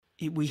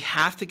we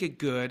have to get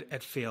good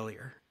at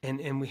failure,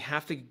 and we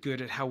have to get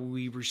good at how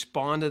we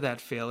respond to that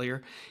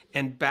failure,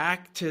 and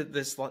back to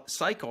this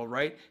cycle,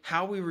 right?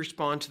 How we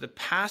respond to the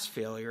past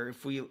failure,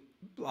 if we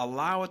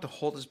allow it to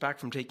hold us back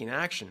from taking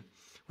action,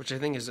 which I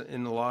think is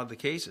in a lot of the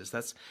cases.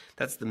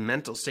 That's the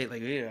mental state.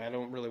 Like, I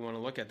don't really want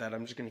to look at that.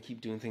 I'm just going to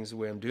keep doing things the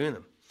way I'm doing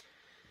them.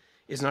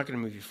 Is not going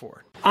to move you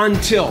forward.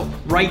 Until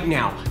right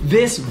now,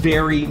 this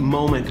very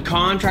moment,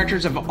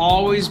 contractors have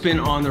always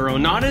been on their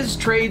own, not as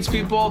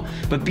tradespeople,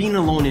 but being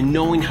alone and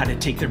knowing how to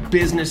take their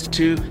business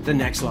to the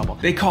next level.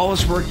 They call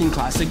us working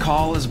class. They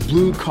call us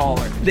blue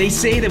collar. They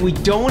say that we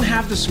don't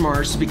have the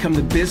smarts to become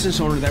the business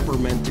owner that we're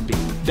meant to be.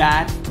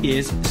 That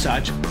is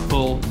such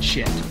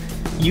bullshit.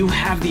 You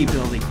have the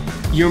ability.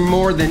 You're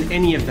more than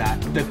any of that.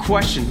 The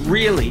question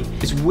really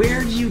is,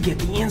 where do you get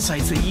the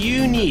insights that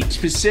you need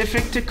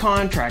specific to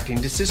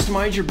contracting to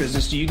systemize your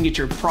business so you can get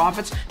your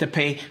profits to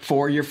pay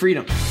for your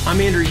freedom? I'm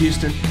Andrew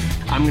Houston.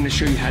 I'm going to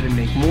show you how to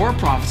make more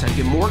profits, how to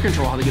get more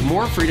control, how to get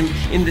more freedom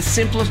in the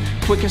simplest,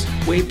 quickest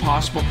way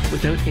possible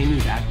without any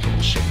of that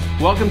bullshit.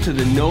 Welcome to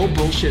the No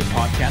Bullshit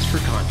Podcast for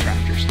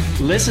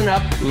Contractors. Listen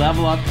up,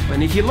 level up,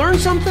 and if you learn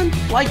something,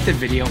 like the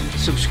video,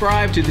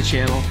 subscribe to the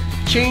channel,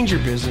 change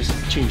your business,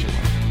 change your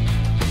life.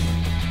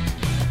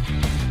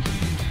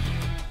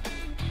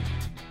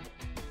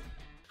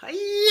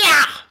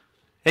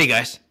 Hey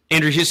guys,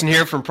 Andrew Houston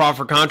here from Profit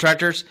for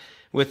Contractors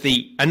with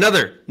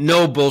another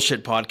No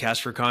Bullshit Podcast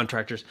for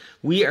Contractors.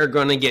 We are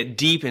going to get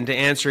deep into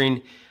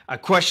answering a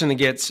question that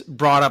gets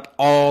brought up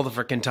all the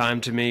freaking time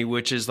to me,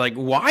 which is like,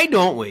 why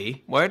don't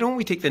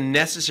we take the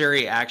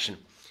necessary action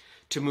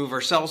to move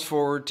ourselves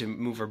forward, to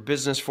move our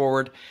business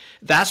forward?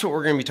 That's what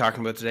we're going to be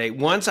talking about today.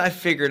 Once I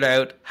figured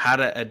out how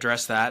to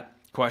address that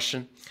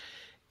question,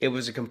 it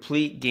was a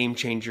complete game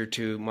changer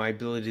to my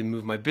ability to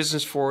move my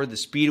business forward, the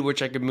speed at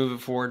which I could move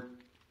it forward.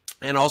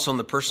 And also on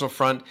the personal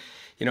front,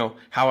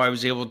 how I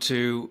was able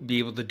to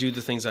do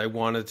the things I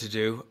wanted to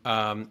do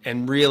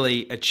and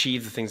really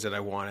achieve the things that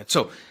I wanted.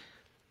 So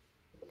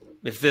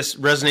if this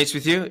resonates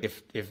with you,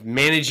 if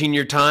managing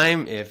your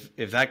time,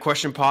 if that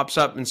question pops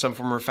up in some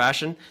form or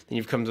fashion, then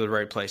you've come to the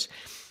right place.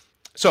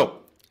 So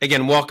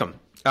again, welcome.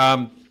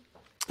 I'm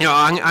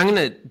going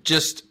to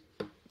just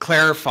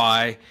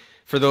clarify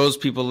for those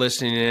people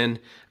listening in,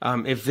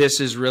 if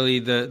this is really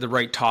the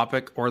right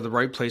topic or the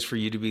right place for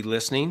you to be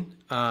listening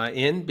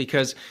in,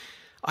 because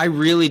I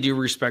really do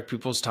respect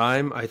people's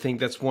time. I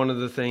think that's one of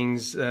the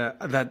things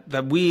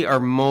that we are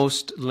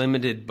most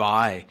limited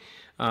by.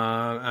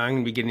 I'm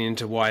going to be getting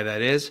into why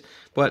that is.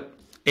 But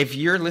if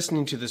you're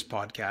listening to this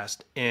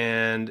podcast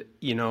and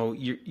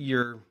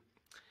you're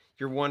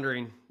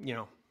wondering,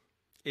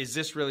 is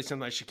this really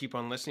something I should keep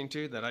on listening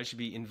to? That I should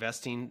be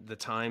investing the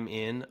time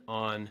in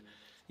on,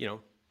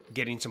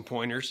 getting some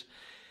pointers?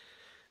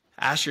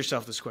 Ask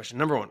yourself this question.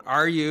 Number one,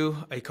 are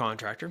you a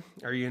contractor?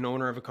 Are you an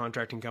owner of a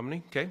contracting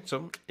company? Okay,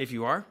 so if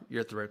you are, you're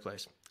at the right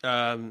place.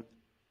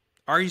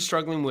 Are you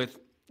struggling with,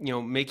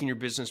 making your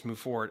business move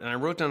forward? And I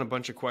wrote down a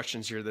bunch of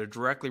questions here that are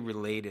directly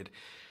related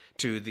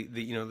to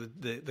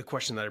the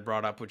question that I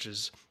brought up, which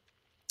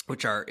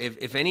are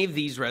if any of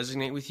these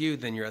resonate with you,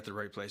 then you're at the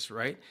right place,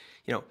 right?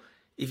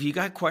 If you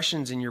got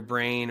questions in your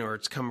brain or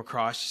it's come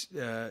across,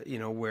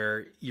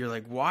 where you're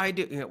like, why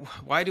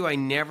do I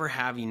never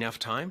have enough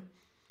time?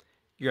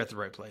 You're at the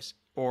right place.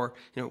 Or,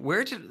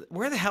 where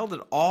the hell did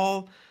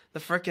all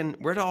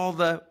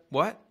the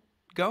what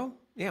go?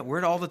 Yeah,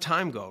 where'd all the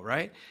time go,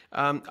 right?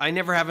 I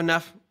never have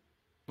enough,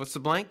 what's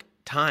the blank?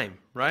 Time,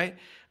 right?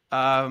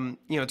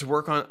 To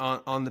work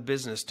on the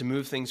business, to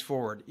move things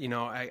forward.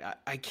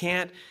 I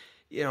can't,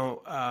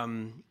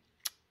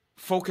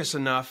 focus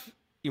enough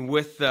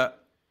with the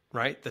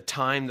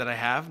time that I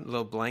have, a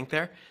little blank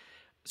there.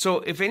 So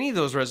if any of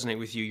those resonate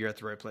with you, you're at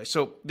the right place.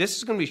 So this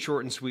is going to be a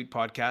short and sweet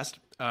podcast.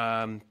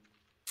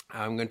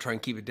 I'm going to try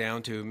and keep it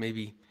down to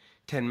maybe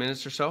 10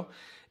 minutes or so.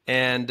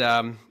 And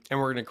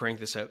we're going to crank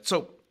this out.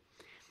 So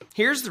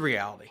here's the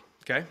reality,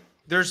 okay?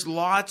 There's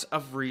lots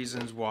of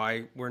reasons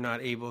why we're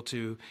not able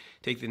to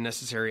take the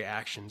necessary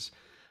actions.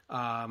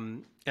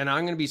 And I'm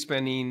going to be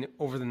spending,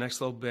 over the next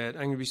little bit,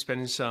 I'm going to be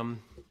spending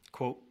some,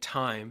 quote,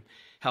 time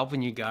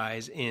helping you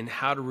guys in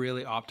how to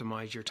really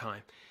optimize your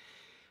time.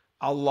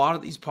 A lot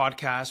of these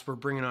podcasts, we're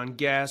bringing on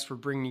guests, we're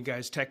bringing you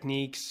guys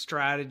techniques,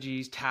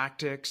 strategies,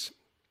 tactics.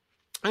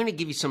 I'm going to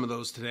give you some of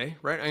those today,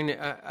 right?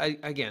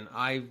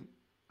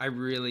 I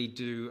really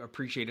do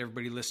appreciate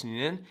everybody listening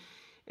in,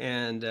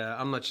 and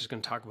I'm not just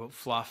going to talk about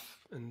fluff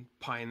and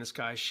pie in the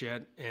sky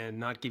shit and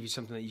not give you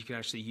something that you can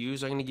actually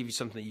use. I'm going to give you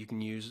something that you can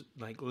use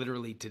like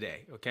literally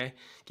today, okay?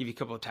 Give you a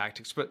couple of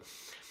tactics, but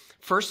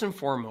first and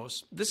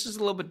foremost, this is a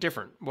little bit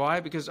different. Why?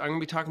 Because I'm going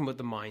to be talking about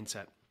the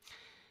mindset.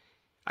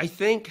 I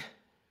think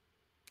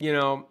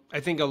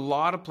a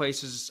lot of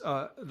places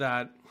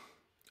that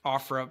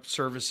offer up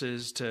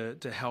services to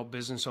help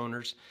business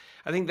owners,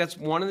 I think that's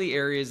one of the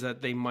areas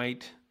that they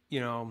might,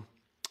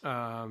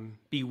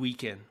 be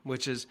weak in,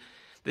 which is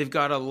they've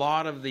got a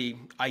lot of the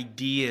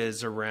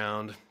ideas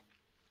around,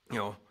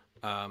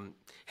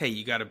 Hey,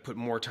 you got to put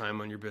more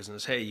time on your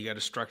business. Hey, you got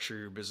to structure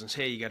your business.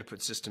 Hey, you got to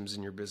put systems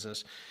in your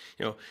business.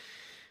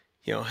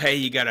 Hey,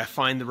 you got to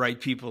find the right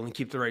people and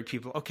keep the right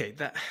people. Okay,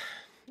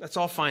 that's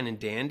all fine and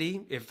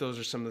dandy if those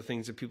are some of the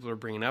things that people are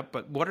bringing up,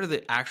 but what are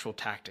the actual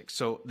tactics?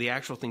 So the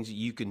actual things that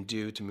you can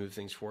do to move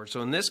things forward.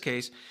 So in this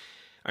case,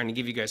 I'm going to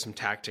give you guys some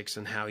tactics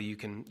on how you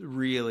can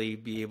really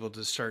be able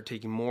to start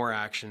taking more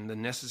action, the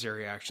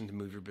necessary action to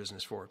move your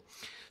business forward.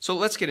 So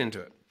let's get into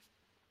it.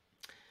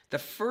 The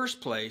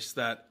first place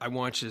that I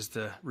want you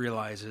to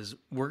realize is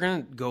we're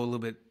going to go a little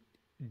bit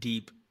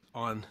deep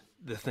on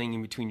the thing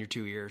in between your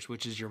two ears,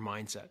 which is your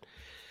mindset.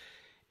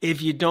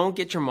 If you don't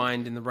get your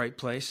mind in the right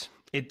place,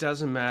 it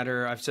doesn't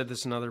matter. I've said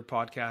this in other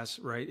podcasts,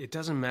 right? It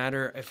doesn't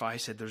matter if I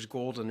said there's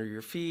gold under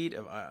your feet.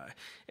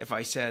 If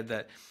I said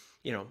that,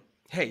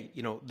 hey,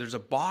 there's a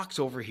box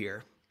over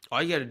here.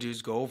 All you got to do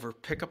is go over,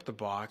 pick up the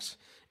box,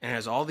 and it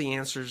has all the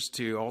answers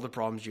to all the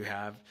problems you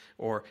have.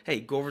 Or,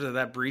 hey, go over to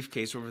that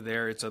briefcase over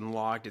there. It's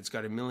unlocked. It's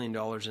got $1 million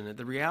in it.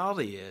 The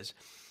reality is,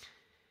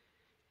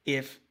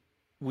 if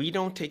we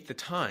don't take the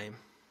time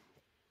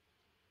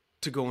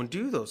to go and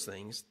do those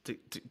things,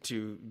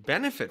 to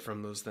benefit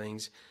from those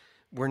things,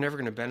 we're never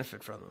going to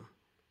benefit from them.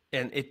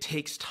 And it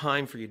takes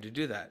time for you to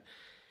do that.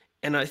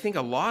 And I think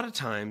a lot of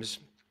times,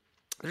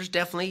 there's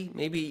definitely,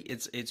 maybe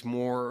it's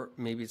more,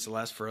 maybe it's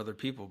less for other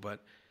people,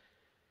 but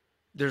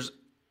there's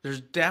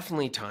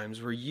definitely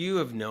times where you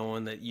have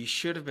known that you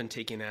should have been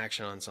taking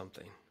action on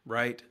something,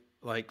 right?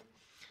 Like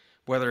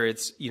whether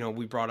it's,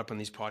 we brought up on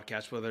these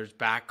podcasts, whether it's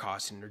back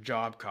costing or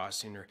job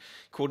costing or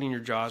quoting your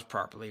jobs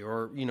properly,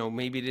 or,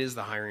 maybe it is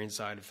the hiring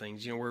side of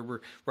things, where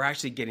we're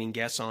actually getting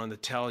guests on to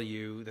tell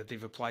you that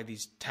they've applied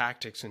these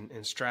tactics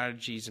and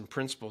strategies and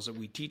principles that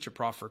we teach at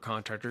Profit for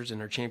Contractors in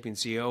our Champion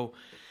CEO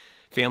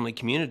family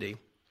community.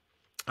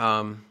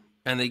 And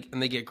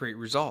they get great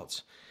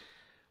results.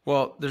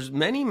 Well, there's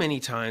many, many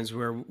times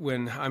where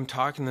when I'm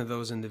talking to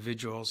those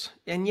individuals,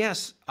 and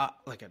yes,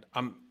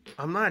 I'm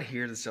not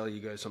here to sell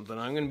you guys something.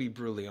 I'm going to be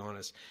brutally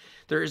honest.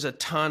 There is a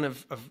ton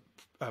of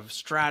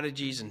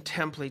strategies and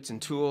templates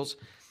and tools,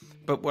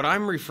 but what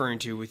I'm referring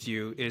to with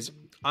you is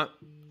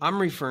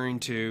I'm referring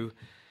to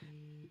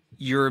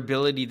your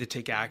ability to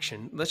take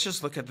action. Let's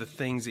just look at the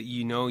things that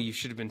you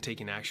should have been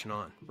taking action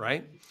on,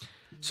 right?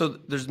 So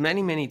there's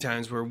many, many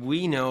times where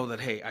we know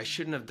that, hey, I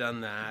shouldn't have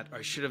done that.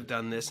 I should have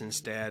done this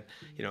instead.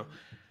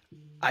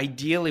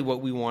 Ideally what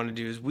we want to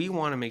do is we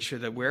want to make sure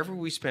that wherever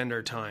we spend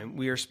our time,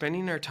 we are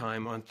spending our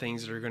time on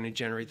things that are going to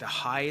generate the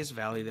highest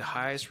value, the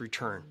highest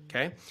return,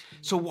 okay?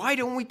 So why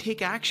don't we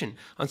take action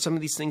on some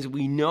of these things that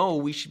we know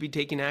we should be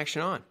taking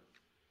action on?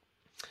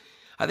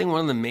 I think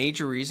one of the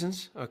major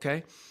reasons,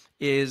 okay,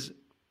 is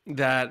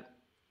that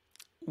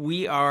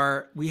we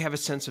have a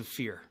sense of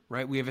fear,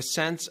 right? We have a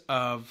sense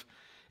of,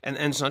 and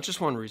it's not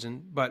just one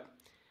reason, but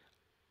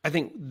I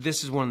think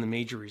this is one of the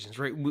major reasons,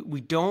 right?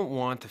 We don't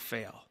want to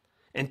fail.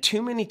 And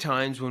too many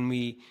times when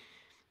we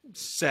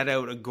set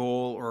out a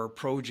goal or a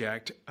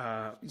project,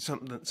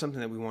 something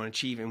that we want to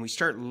achieve, and we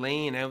start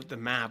laying out the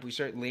map, we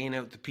start laying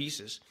out the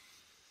pieces,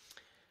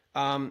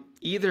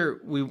 either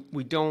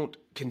we don't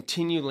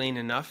continue laying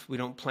enough, we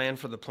don't plan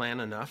for the plan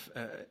enough,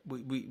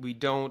 we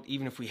don't,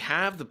 even if we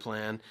have the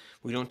plan,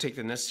 we don't take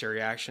the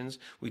necessary actions,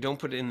 we don't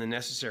put in the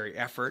necessary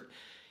effort,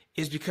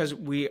 is because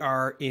we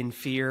are in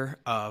fear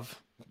of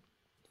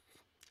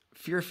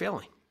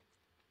failing.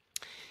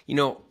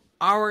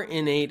 Our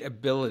innate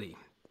ability,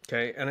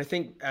 okay, and I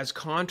think as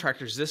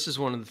contractors, this is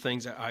one of the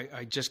things that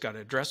I just got to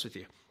address with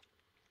you.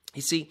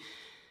 You see,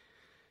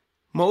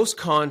 most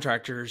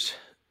contractors,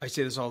 I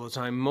say this all the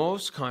time,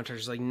 most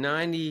contractors, like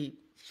 95%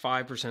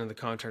 of the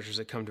contractors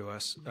that come to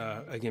us,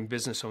 again,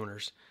 business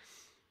owners,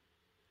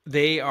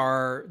 they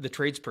are the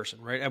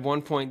tradesperson, right? At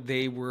one point,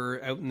 they were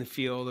out in the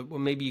field. Well,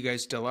 maybe you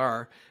guys still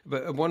are,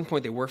 but at one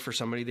point, they worked for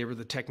somebody. They were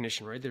the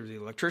technician, right? They were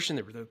the electrician.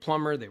 They were the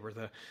plumber. They were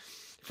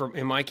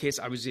in my case,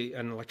 I was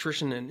an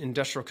electrician and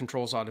industrial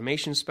controls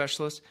automation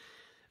specialist.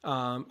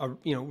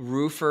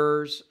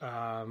 Roofers,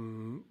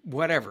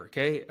 whatever.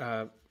 Okay,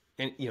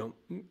 and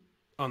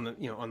on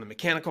the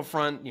mechanical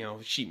front,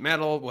 sheet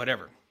metal,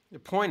 whatever. The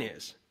point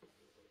is,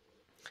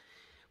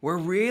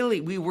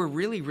 we were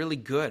really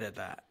good at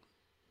that.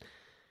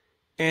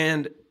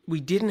 And we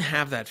didn't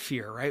have that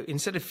fear, right?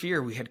 Instead of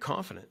fear, we had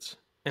confidence.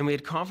 And we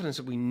had confidence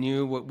that we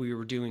knew what we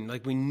were doing.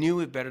 Like we knew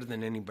it better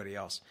than anybody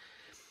else.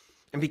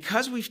 And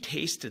because we've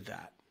tasted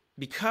that,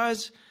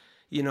 because,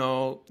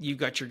 you've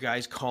got your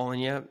guys calling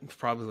you,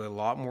 probably a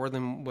lot more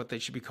than what they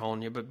should be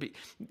calling you. But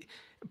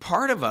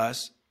part of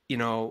us,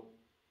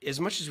 as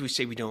much as we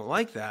say we don't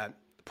like that,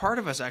 part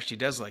of us actually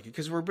does like it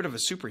because we're a bit of a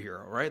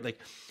superhero, right? Like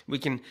we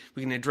can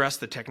address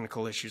the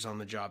technical issues on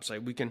the job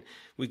site. We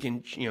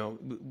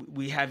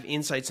have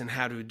insights on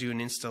how to do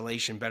an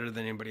installation better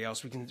than anybody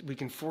else. We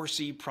can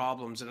foresee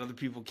problems that other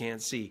people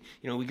can't see.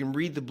 We can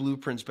read the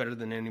blueprints better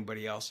than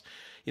anybody else.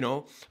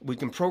 We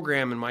can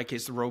program, in my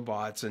case, the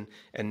robots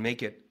and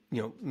make it,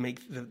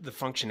 make the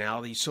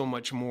functionality so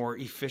much more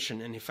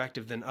efficient and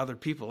effective than other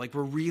people. Like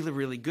we're really,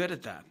 really good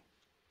at that.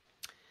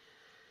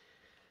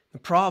 The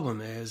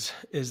problem is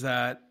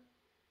that,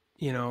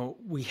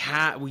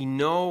 we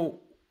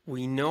know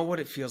what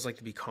it feels like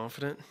to be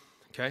confident.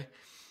 Okay.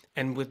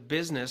 And with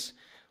business,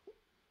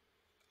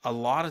 a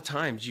lot of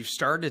times you've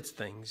started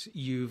things,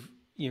 you've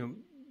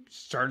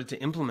started to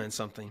implement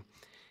something,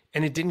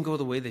 and it didn't go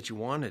the way that you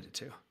wanted it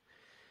to.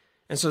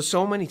 And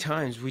so many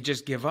times we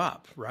just give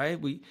up, right?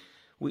 We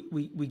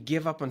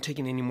give up on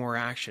taking any more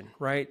action,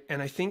 right?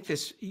 And I think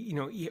this,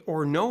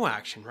 or no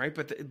action, right?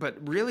 But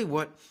really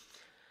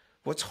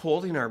what's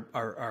holding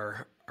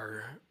our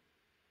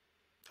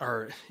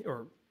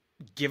or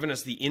giving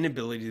us the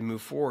inability to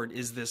move forward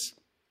is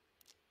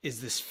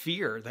this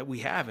fear that we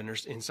have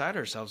inside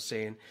ourselves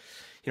saying,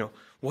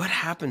 what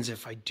happens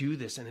if I do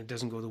this and it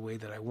doesn't go the way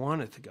that I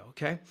want it to go?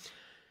 Okay.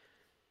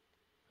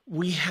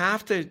 We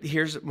have to,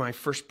 here's my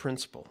first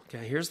principle.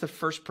 Okay. Here's the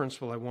first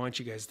principle I want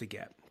you guys to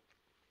get.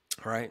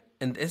 All right.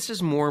 And this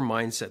is more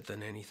mindset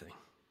than anything,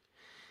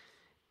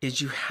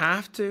 is you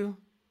have to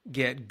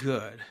get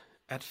good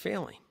at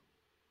failing.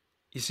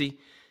 You see,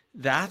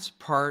 that's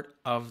part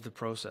of the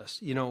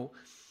process.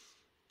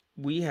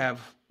 We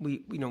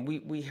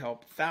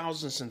help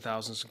thousands and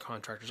thousands of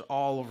contractors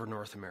all over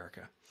North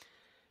America.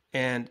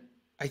 And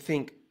I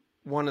think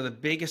one of the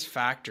biggest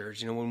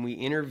factors, when we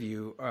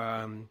interview,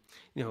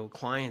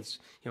 clients,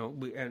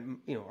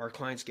 our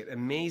clients get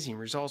amazing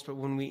results, but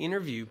when we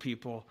interview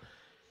people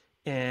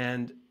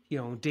and,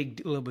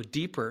 dig a little bit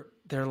deeper,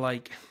 they're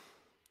like,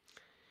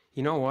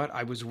 you know what?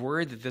 I was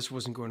worried that this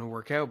wasn't going to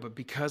work out, but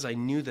because I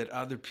knew that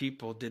other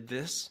people did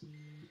this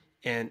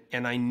and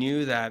I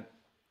knew that,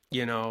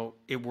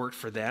 it worked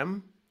for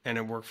them and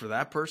it worked for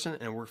that person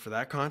and it worked for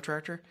that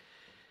contractor,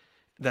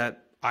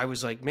 that I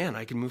was like, man,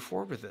 I can move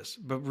forward with this.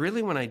 But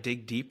really when I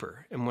dig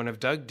deeper and when I've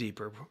dug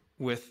deeper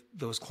with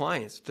those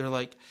clients, they're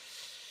like,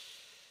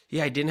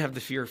 yeah, I didn't have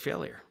the fear of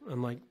failure.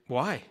 I'm like,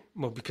 why?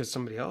 Well, because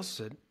somebody else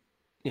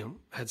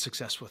had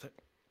success with it.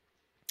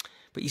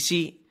 But you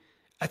see,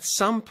 at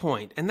some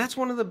point, and that's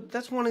one of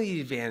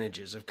the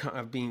advantages of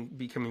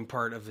becoming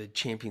part of the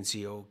Champion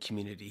CEO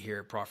community here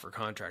at Pro for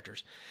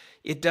Contractors.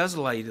 It does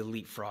allow you to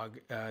leapfrog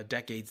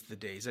decades of the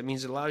days. That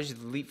means it allows you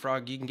to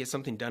leapfrog. You can get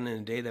something done in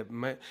a day that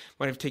might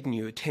have taken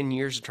you 10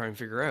 years to try and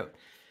figure out.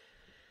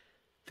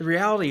 The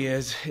reality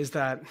is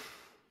that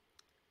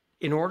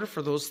in order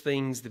for those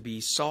things to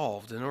be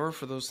solved, in order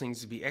for those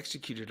things to be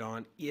executed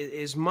on,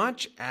 as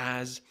much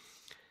as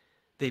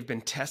they've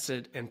been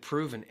tested and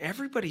proven,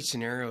 everybody's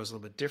scenario is a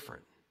little bit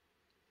different.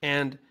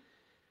 And,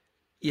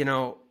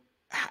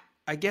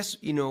 I guess,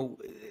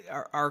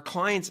 our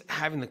clients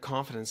having the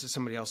confidence that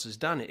somebody else has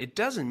done it, it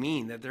doesn't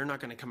mean that they're not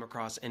going to come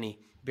across any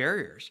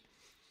barriers,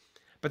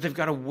 but they've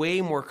got a way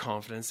more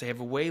confidence. They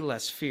have a way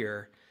less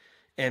fear.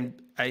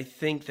 And I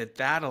think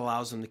that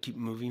allows them to keep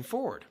moving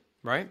forward,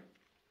 right?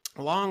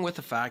 Along with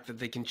the fact that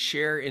they can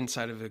share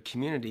inside of a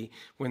community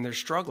when they're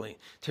struggling,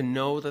 to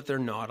know that they're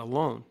not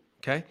alone.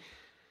 Okay.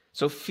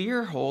 So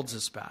fear holds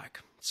us back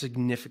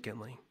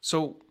significantly.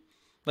 So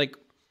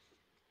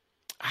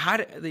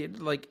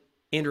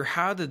Andrew,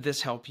 how did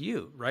this help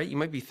you, right? You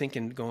might be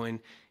thinking going,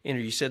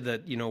 Andrew, you said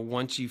that,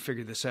 once you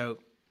figured this out,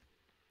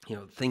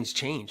 things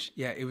changed.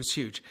 Yeah, it was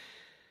huge.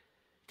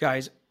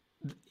 Guys,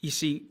 you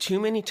see, too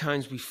many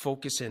times we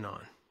focus in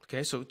on,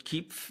 okay, so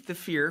keep the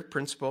fear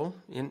principle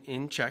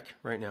in check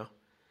right now.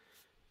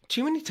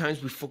 Too many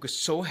times we focus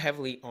so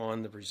heavily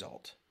on the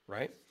result,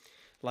 right?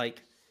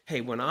 Like,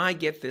 hey, when I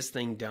get this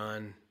thing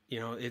done,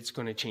 it's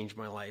going to change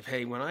my life.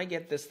 Hey, when I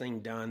get this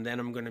thing done, then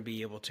I'm going to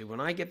be able to. When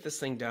I get this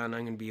thing done,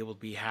 I'm going to be able to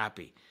be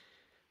happy,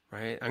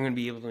 right? I'm going to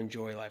be able to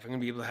enjoy life. I'm going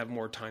to be able to have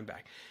more time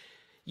back.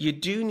 You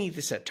do need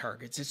to set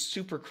targets. It's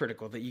super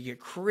critical that you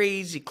get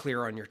crazy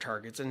clear on your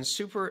targets. And it's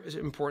super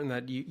important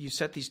that you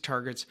set these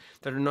targets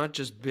that are not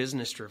just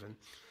business driven,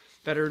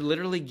 that are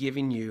literally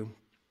giving you,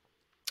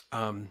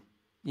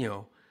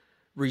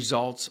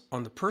 results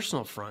on the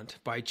personal front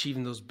by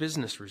achieving those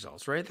business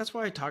results, right? That's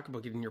why I talk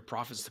about getting your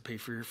profits to pay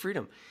for your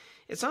freedom.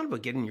 It's not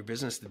about getting your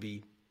business to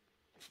be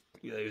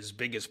as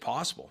big as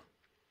possible.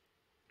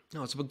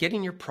 No, it's about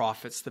getting your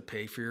profits to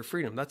pay for your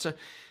freedom. That's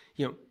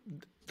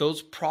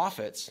those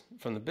profits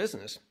from the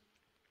business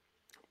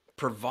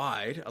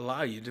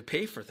allow you to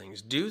pay for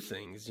things, do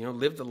things,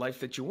 live the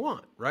life that you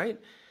want, right?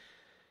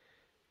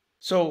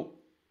 So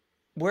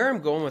where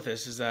I'm going with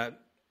this is that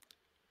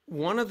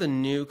one of the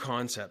new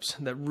concepts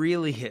that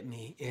really hit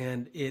me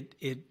and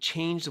it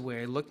changed the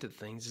way I looked at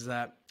things is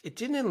that it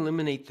didn't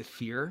eliminate the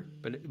fear,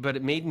 but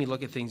it made me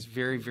look at things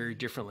very, very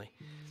differently,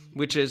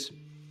 which is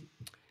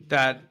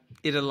that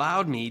it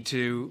allowed me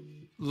to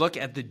look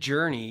at the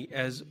journey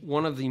as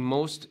one of the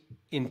most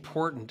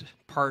important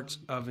parts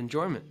of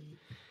enjoyment.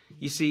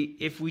 You see,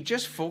 if we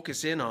just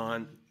focus in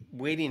on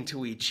waiting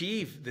until we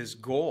achieve this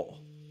goal,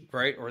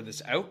 right, or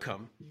this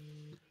outcome,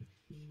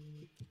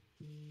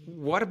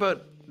 what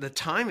about the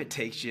time it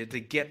takes you to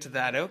get to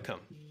that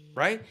outcome,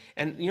 right?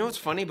 And you know what's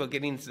funny about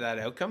getting to that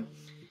outcome?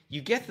 You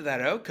get to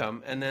that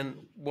outcome, and then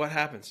what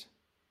happens?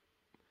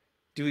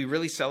 Do we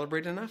really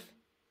celebrate enough?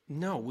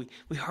 No,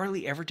 we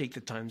hardly ever take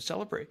the time to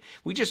celebrate.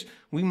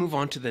 We move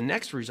on to the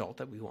next result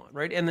that we want,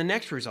 right? And the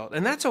next result.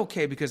 And that's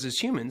okay because as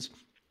humans,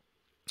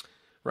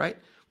 right,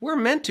 We're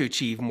meant to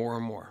achieve more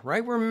and more,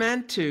 right? We're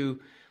meant to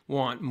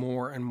want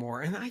more and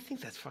more. And I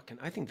think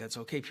that's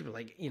okay. People are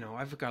like,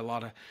 I've got a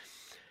lot of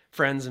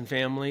friends and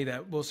family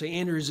that will say,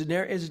 Andrew, is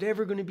it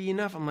ever going to be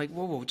enough? I'm like,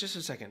 whoa, just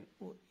a second.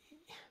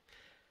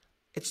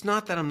 It's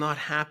not that I'm not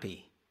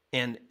happy.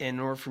 And in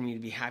order for me to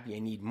be happy, I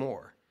need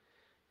more.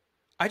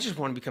 I just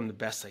want to become the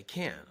best I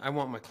can. I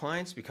want my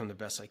clients to become the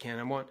best I can.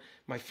 I want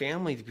my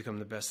family to become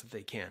the best that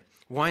they can.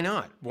 Why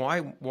not?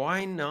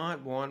 Why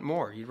not want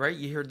more? Right?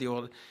 You heard the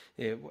old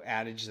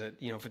adage that,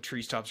 if a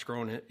tree stops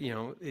growing,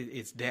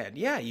 it's dead.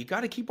 Yeah, you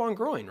got to keep on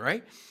growing,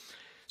 right?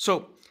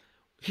 So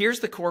here's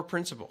the core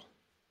principle.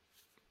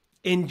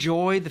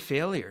 Enjoy the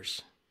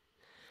failures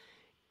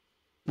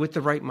with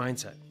the right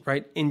mindset,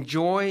 right?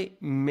 Enjoy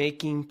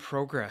making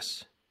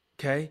progress,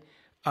 okay?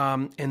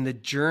 And the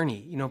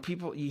journey,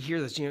 people, you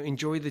hear this,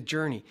 enjoy the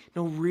journey.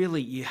 No,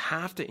 really, you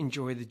have to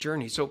enjoy the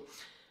journey. So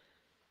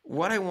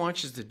what I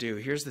want you to do,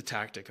 here's the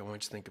tactic I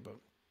want you to think about.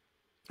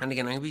 And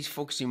again, I'm going to be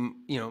focusing,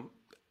 I'm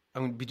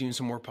going to be doing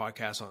some more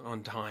podcasts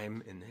on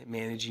time and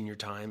managing your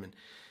time and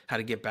how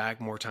to get back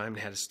more time and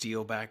how to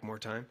steal back more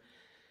time.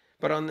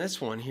 But on this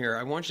one here,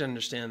 I want you to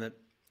understand that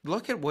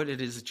look at what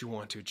it is that you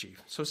want to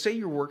achieve. So say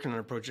you're working on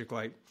a project,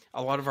 like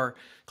a lot of our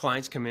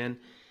clients come in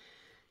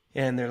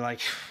and they're like,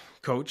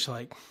 Coach,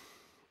 like,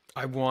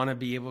 I want to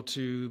be able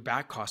to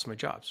back cost my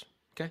jobs.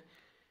 Okay.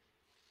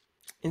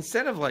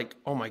 Instead of like,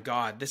 oh my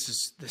God, this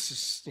is,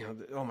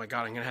 oh my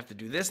God, I'm going to have to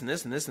do this and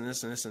this and this and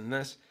this and this and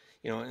this,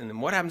 and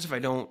then what happens if I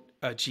don't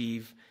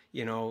achieve,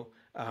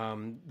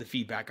 the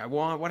feedback I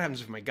want? What happens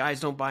if my guys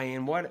don't buy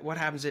in? What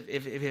happens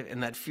if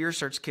and that fear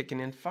starts kicking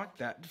in? Fuck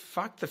that.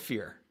 Fuck the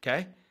fear.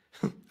 Okay.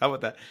 How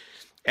about that?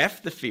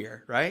 F the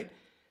fear, right?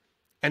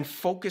 And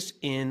focus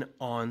in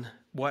on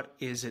what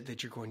is it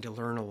that you're going to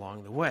learn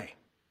along the way.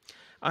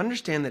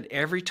 Understand that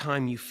every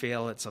time you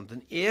fail at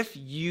something, if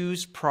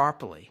used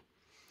properly,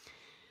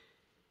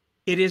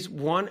 it is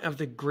one of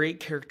the great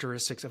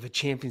characteristics of a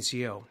champion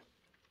CEO.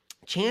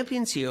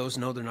 Champion CEOs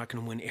know they're not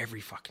going to win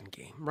every fucking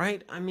game,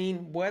 right? I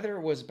mean, whether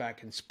it was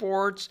back in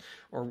sports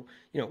or,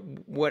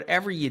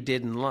 whatever you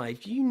did in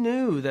life, you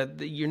knew that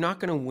you're not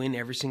going to win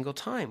every single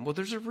time. Well,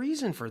 there's a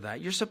reason for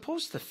that. You're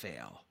supposed to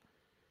fail.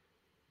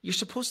 You're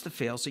supposed to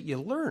fail so you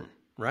learn,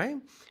 right?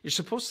 You're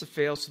supposed to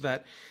fail so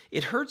that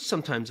it hurts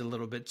sometimes a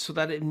little bit, so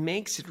that it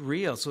makes it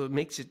real, so it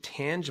makes it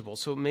tangible,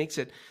 so it makes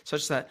it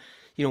such that,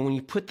 when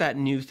you put that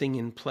new thing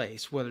in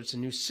place, whether it's a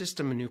new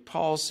system, a new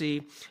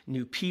policy,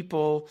 new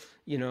people,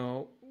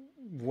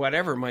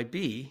 whatever it might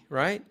be,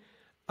 right?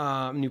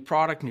 New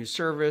product, new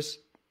service,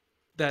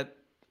 that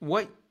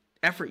what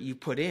effort you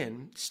put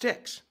in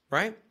sticks,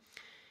 right?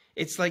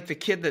 It's like the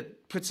kid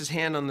that puts his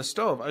hand on the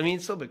stove. I mean,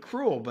 it's a little bit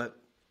cruel, but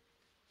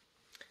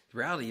the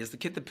reality is the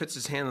kid that puts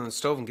his hand on the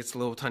stove and gets a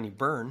little tiny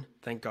burn,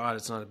 thank God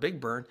it's not a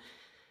big burn,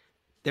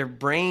 their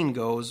brain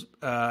goes,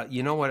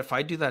 you know what, if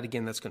I do that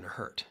again, that's going to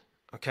hurt.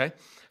 Okay.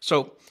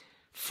 So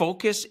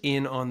focus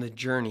in on the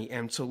journey.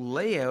 And so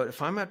lay out,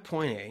 if I'm at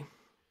point A,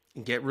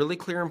 and get really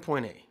clear on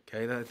point A.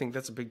 Okay. I think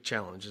that's a big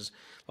challenge. Is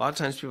a lot of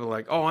times people are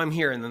like, oh, I'm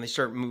here. And then they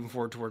start moving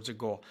forward towards a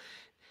goal.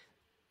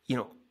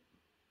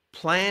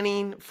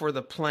 Planning for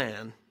the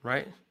plan,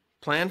 right?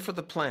 Plan for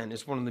the plan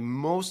is one of the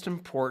most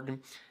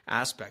important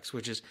aspects,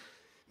 which is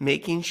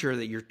making sure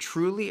that you're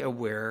truly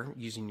aware,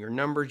 using your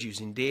numbers,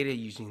 using data,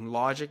 using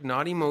logic,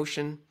 not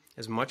emotion,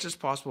 as much as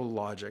possible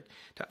logic,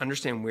 to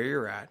understand where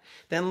you're at.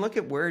 Then look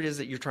at where it is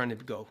that you're trying to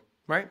go,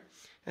 right?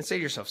 And say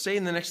to yourself, say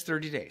in the next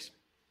 30 days,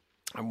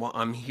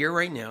 I'm here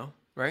right now,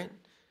 right?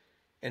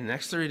 In the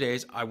next 30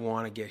 days, I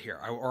want to get here,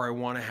 or I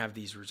want to have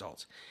these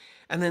results.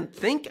 And then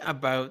think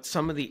about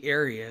some of the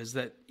areas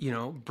that,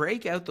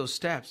 break out those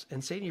steps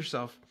and say to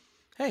yourself,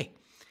 hey,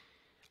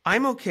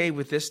 I'm okay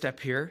with this step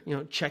here,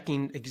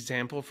 checking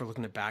example for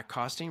looking at back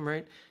costing,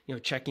 right?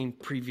 Checking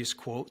previous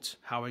quotes,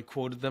 how I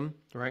quoted them,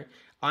 right?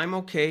 I'm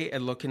okay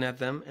at looking at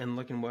them and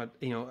looking what,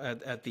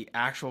 at the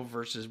actual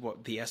versus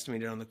what the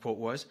estimated on the quote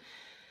was.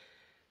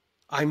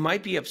 I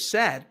might be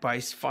upset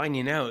by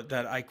finding out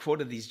that I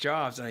quoted these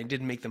jobs and I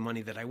didn't make the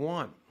money that I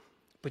want.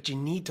 But you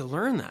need to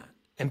learn that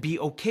and be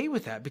okay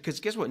with that, because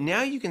guess what?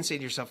 Now you can say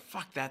to yourself,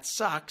 fuck, that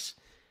sucks.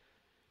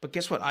 But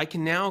guess what? I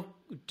can now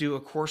do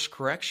a course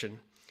correction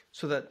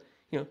so that,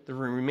 the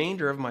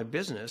remainder of my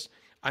business,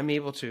 I'm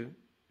able to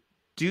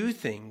do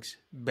things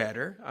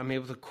better. I'm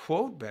able to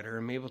quote better.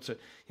 I'm able to,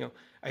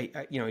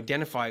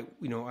 identify,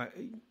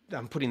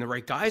 I'm putting the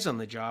right guys on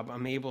the job.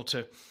 I'm able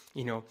to,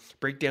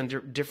 break down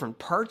different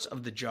parts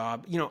of the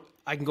job.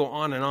 I can go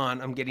on and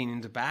on. I'm getting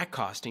into back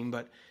costing,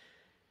 but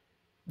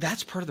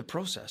that's part of the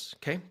process.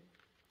 Okay.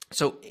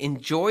 So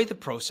enjoy the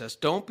process.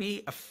 Don't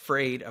be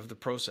afraid of the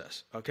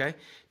process. Okay.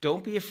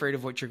 Don't be afraid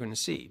of what you're going to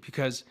see,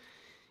 because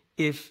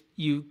if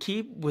you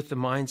keep with the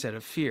mindset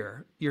of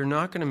fear, you're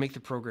not going to make the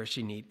progress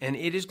you need, and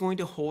it is going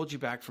to hold you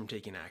back from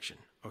taking action.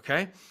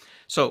 Okay.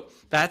 So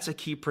that's a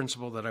key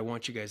principle that I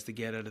want you guys to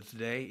get out of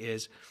today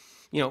is,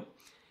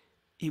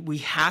 we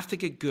have to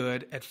get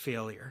good at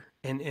failure,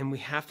 and we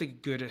have to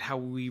get good at how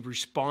we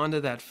respond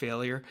to that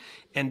failure.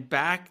 And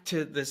back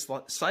to this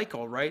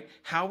cycle, right?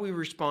 How we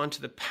respond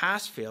to the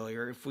past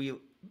failure, if we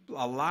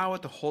allow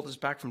it to hold us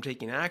back from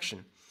taking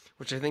action,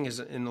 which I think is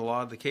in a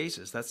lot of the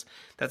cases. That's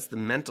the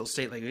mental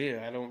state, like,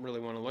 I don't really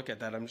want to look at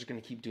that. I'm just going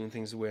to keep doing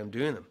things the way I'm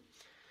doing them.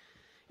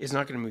 It's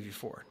not going to move you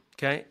forward,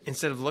 okay?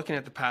 Instead of looking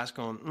at the past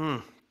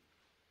going,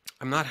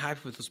 I'm not happy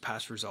with those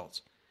past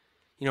results.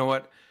 You know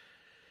what?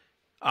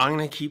 I'm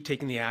going to keep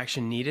taking the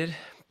action needed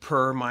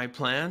per my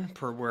plan,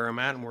 per where I'm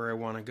at and where I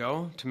want to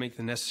go to make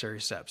the necessary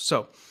steps.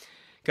 So,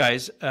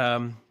 guys,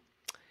 at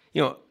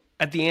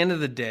the end of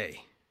the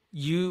day,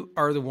 you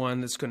are the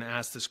one that's going to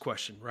ask this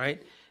question,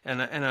 right?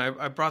 And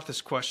I brought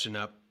this question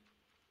up,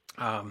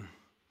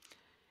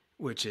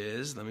 which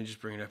is, let me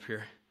just bring it up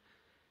here,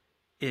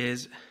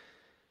 is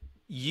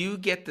you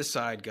get the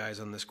side, guys,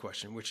 on this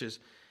question, which is,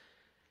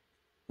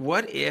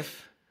 what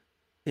if,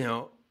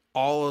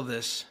 all of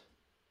this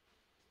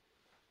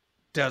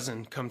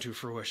doesn't come to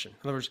fruition?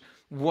 In other words,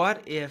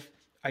 what if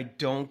I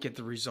don't get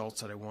the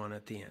results that I want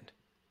at the end?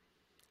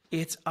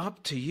 It's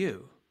up to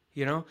you.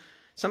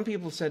 Some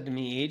people said to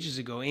me ages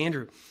ago,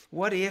 Andrew,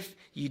 what if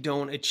you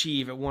don't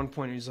achieve, at one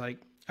point it was like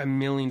 $1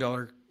 million,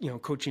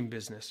 coaching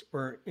business,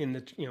 or in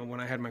the, when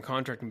I had my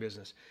contracting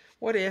business,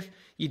 what if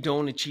you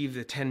don't achieve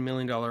the $10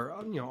 million,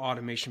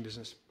 automation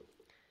business,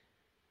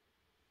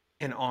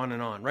 and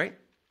on, right?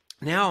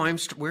 Now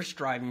we're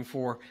striving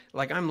for,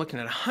 like, I'm looking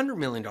at $100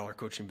 million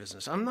coaching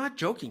business. I'm not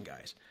joking,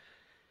 guys.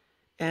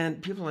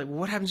 And people are like,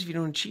 what happens if you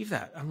don't achieve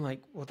that? I'm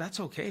like, well, that's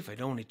okay if I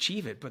don't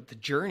achieve it, but the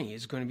journey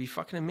is going to be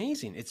fucking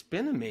amazing. It's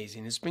been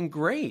amazing. It's been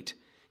great,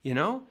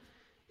 And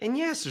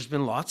yes, there's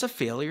been lots of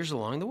failures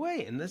along the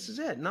way, and this is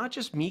it. Not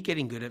just me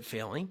getting good at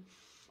failing,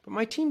 but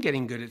my team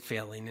getting good at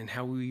failing and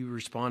how we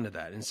respond to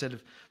that. Instead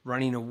of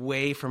running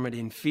away from it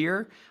in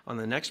fear on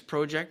the next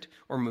project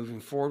or moving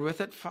forward with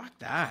it, fuck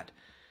that.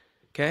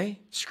 Okay?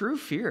 Screw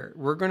fear.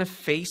 We're going to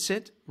face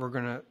it. We're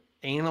going to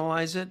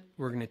analyze it.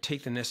 We're going to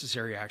take the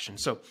necessary action.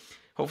 So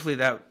hopefully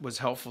that was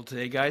helpful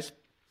today, guys.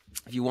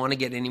 If you want to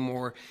get any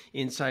more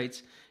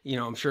insights,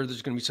 I'm sure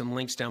there's going to be some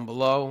links down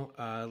below,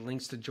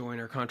 links to join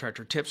our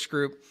contractor tips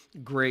group.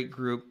 Great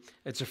group.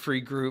 It's a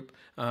free group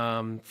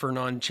for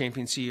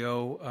non-champion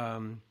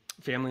CEO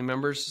family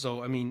members.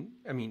 So, I mean,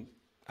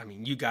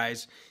 you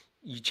guys,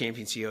 you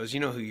champion CEOs, you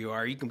know who you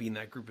are. You can be in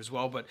that group as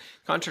well. But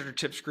contractor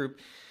tips group,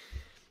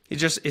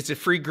 it's a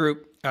free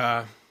group.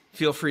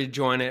 Feel free to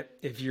join it.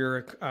 If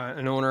you're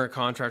an owner, a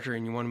contractor,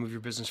 and you want to move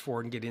your business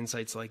forward and get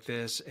insights like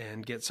this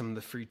and get some of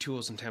the free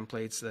tools and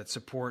templates that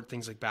support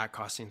things like back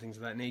costing, things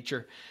of that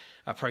nature,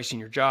 pricing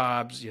your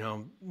jobs,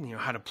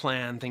 how to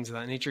plan, things of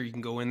that nature, you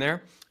can go in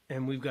there.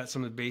 And we've got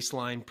some of the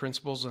baseline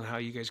principles on how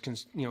you guys can,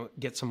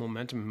 get some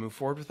momentum and move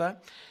forward with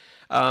that.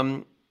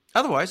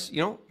 Otherwise,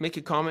 make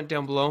a comment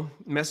down below,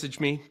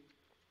 message me.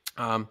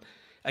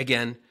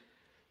 Again,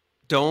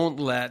 don't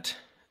let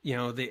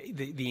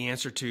the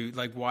answer to,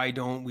 like, why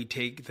don't we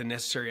take the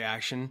necessary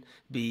action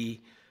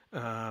be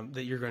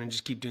that you're going to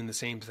just keep doing the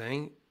same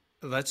thing.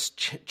 Let's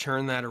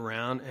turn that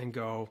around and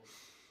go,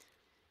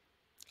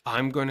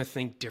 I'm going to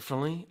think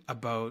differently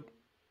about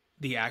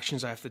the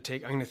actions I have to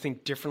take. I'm going to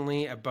think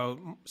differently about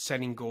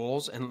setting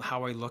goals and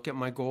how I look at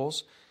my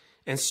goals,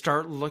 and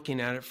start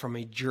looking at it from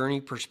a journey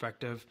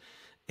perspective,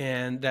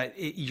 and that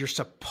you're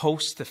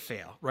supposed to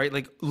fail, right?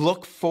 Like,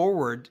 look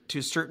forward to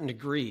a certain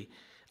degree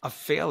of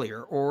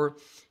failure, or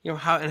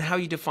how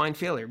you define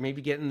failure.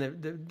 Maybe getting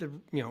the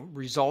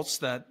results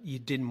that you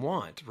didn't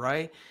want,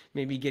 right?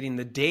 Maybe getting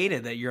the data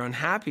that you're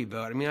unhappy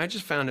about. I mean, I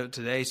just found out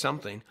today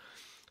something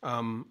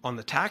on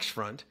the tax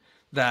front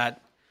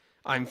that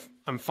I'm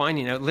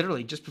finding out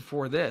literally just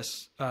before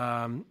this,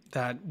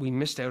 that we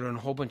missed out on a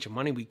whole bunch of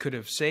money we could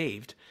have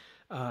saved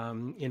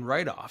in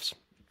write-offs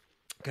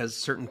because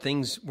certain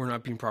things were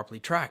not being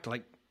properly tracked.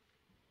 Like,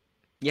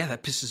 yeah,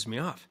 that pisses me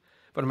off.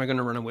 But am I going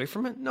to run away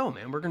from it? No,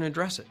 man, we're going to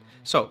address it.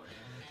 So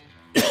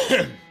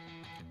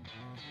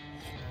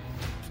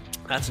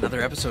that's another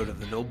episode of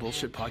the No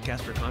Bullshit Podcast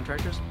for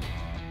Contractors.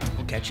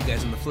 We'll catch you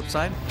guys on the flip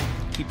side.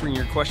 Keep bringing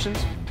your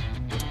questions,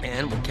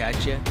 and we'll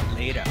catch you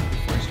later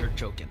before I start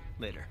choking.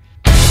 Later.